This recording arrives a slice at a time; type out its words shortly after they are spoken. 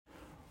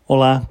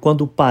Olá,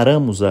 quando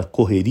paramos a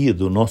correria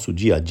do nosso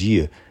dia a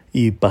dia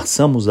e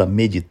passamos a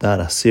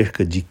meditar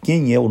acerca de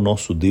quem é o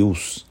nosso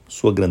Deus,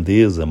 sua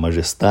grandeza,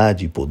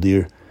 majestade e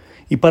poder,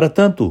 e para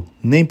tanto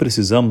nem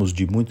precisamos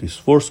de muito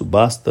esforço,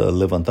 basta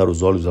levantar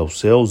os olhos aos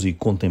céus e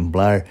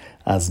contemplar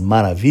as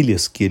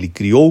maravilhas que Ele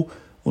criou,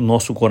 o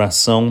nosso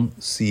coração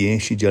se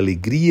enche de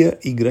alegria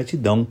e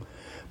gratidão,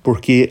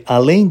 porque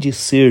além de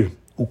ser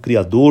o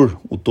Criador,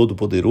 o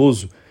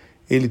Todo-Poderoso,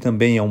 Ele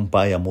também é um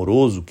Pai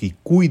amoroso que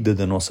cuida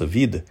da nossa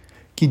vida,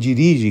 que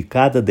dirige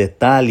cada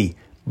detalhe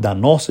da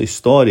nossa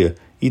história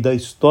e da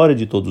história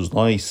de todos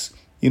nós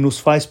e nos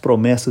faz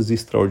promessas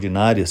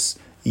extraordinárias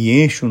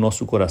e enche o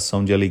nosso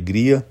coração de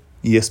alegria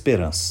e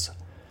esperança.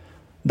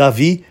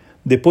 Davi,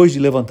 depois de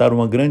levantar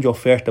uma grande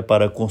oferta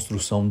para a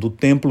construção do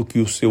templo que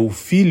o seu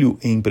filho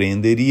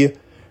empreenderia,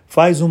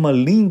 faz uma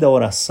linda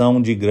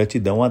oração de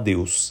gratidão a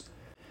Deus.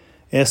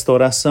 Esta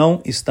oração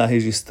está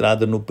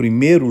registrada no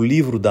primeiro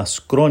livro das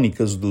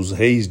Crônicas dos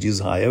Reis de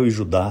Israel e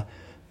Judá,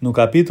 no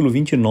capítulo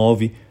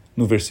 29,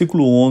 no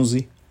versículo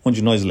 11,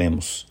 onde nós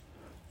lemos: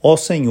 Ó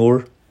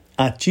Senhor,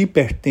 a Ti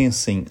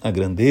pertencem a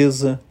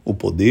grandeza, o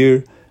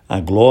poder, a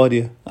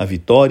glória, a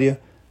vitória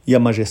e a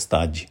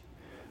majestade.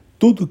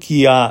 Tudo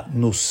que há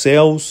nos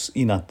céus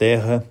e na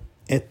terra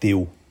é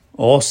Teu,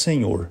 ó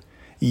Senhor,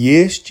 e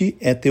este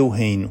é Teu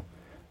reino.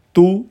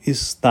 Tu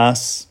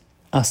estás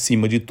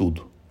acima de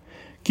tudo.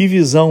 Que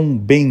visão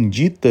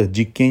bendita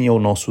de quem é o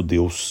nosso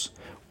Deus!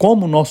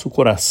 Como nosso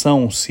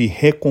coração se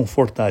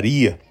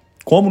reconfortaria,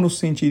 como nos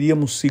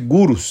sentiríamos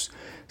seguros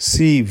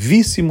se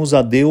víssemos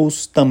a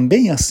Deus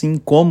também assim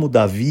como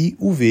Davi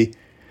o vê,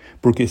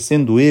 porque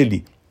sendo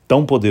Ele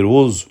tão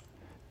poderoso,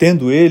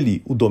 tendo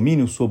Ele o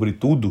domínio sobre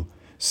tudo,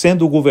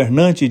 sendo o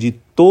governante de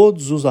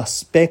todos os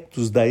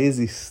aspectos da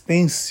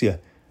existência,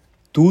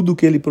 tudo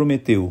que Ele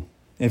prometeu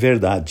é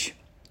verdade.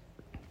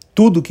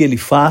 Tudo que Ele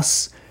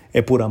faz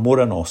é por amor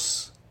a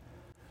nós.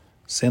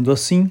 Sendo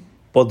assim,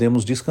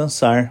 podemos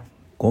descansar,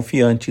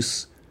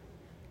 confiantes,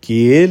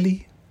 que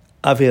Ele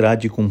haverá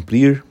de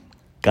cumprir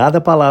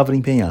cada palavra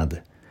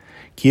empenhada,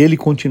 que Ele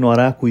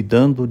continuará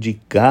cuidando de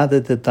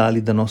cada detalhe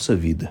da nossa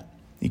vida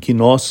e que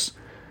nós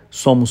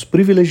somos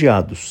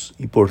privilegiados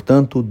e,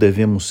 portanto,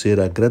 devemos ser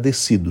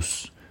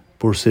agradecidos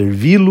por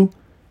servi-lo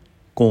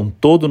com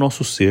todo o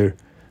nosso ser,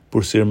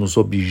 por sermos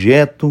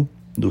objeto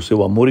do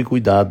seu amor e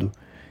cuidado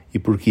e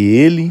porque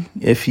Ele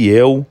é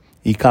fiel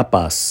e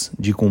capaz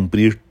de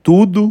cumprir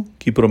tudo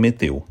que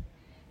prometeu.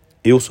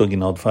 Eu sou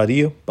Aguinaldo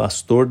Faria,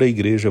 pastor da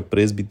Igreja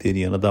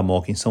Presbiteriana da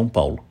Moca em São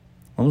Paulo.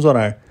 Vamos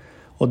orar.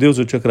 Ó Deus,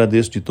 eu te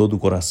agradeço de todo o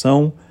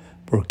coração,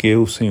 porque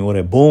o Senhor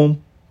é bom,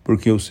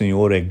 porque o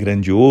Senhor é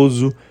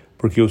grandioso,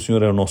 porque o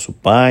Senhor é o nosso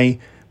Pai,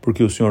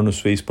 porque o Senhor nos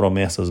fez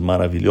promessas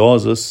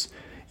maravilhosas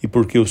e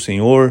porque o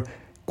Senhor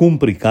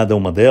cumpre cada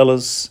uma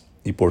delas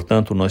e,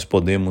 portanto, nós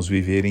podemos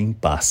viver em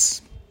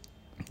paz.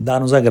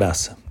 Dá-nos a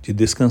graça de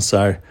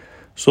descansar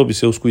sob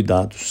seus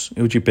cuidados.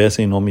 Eu te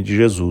peço em nome de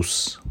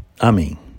Jesus. Amém.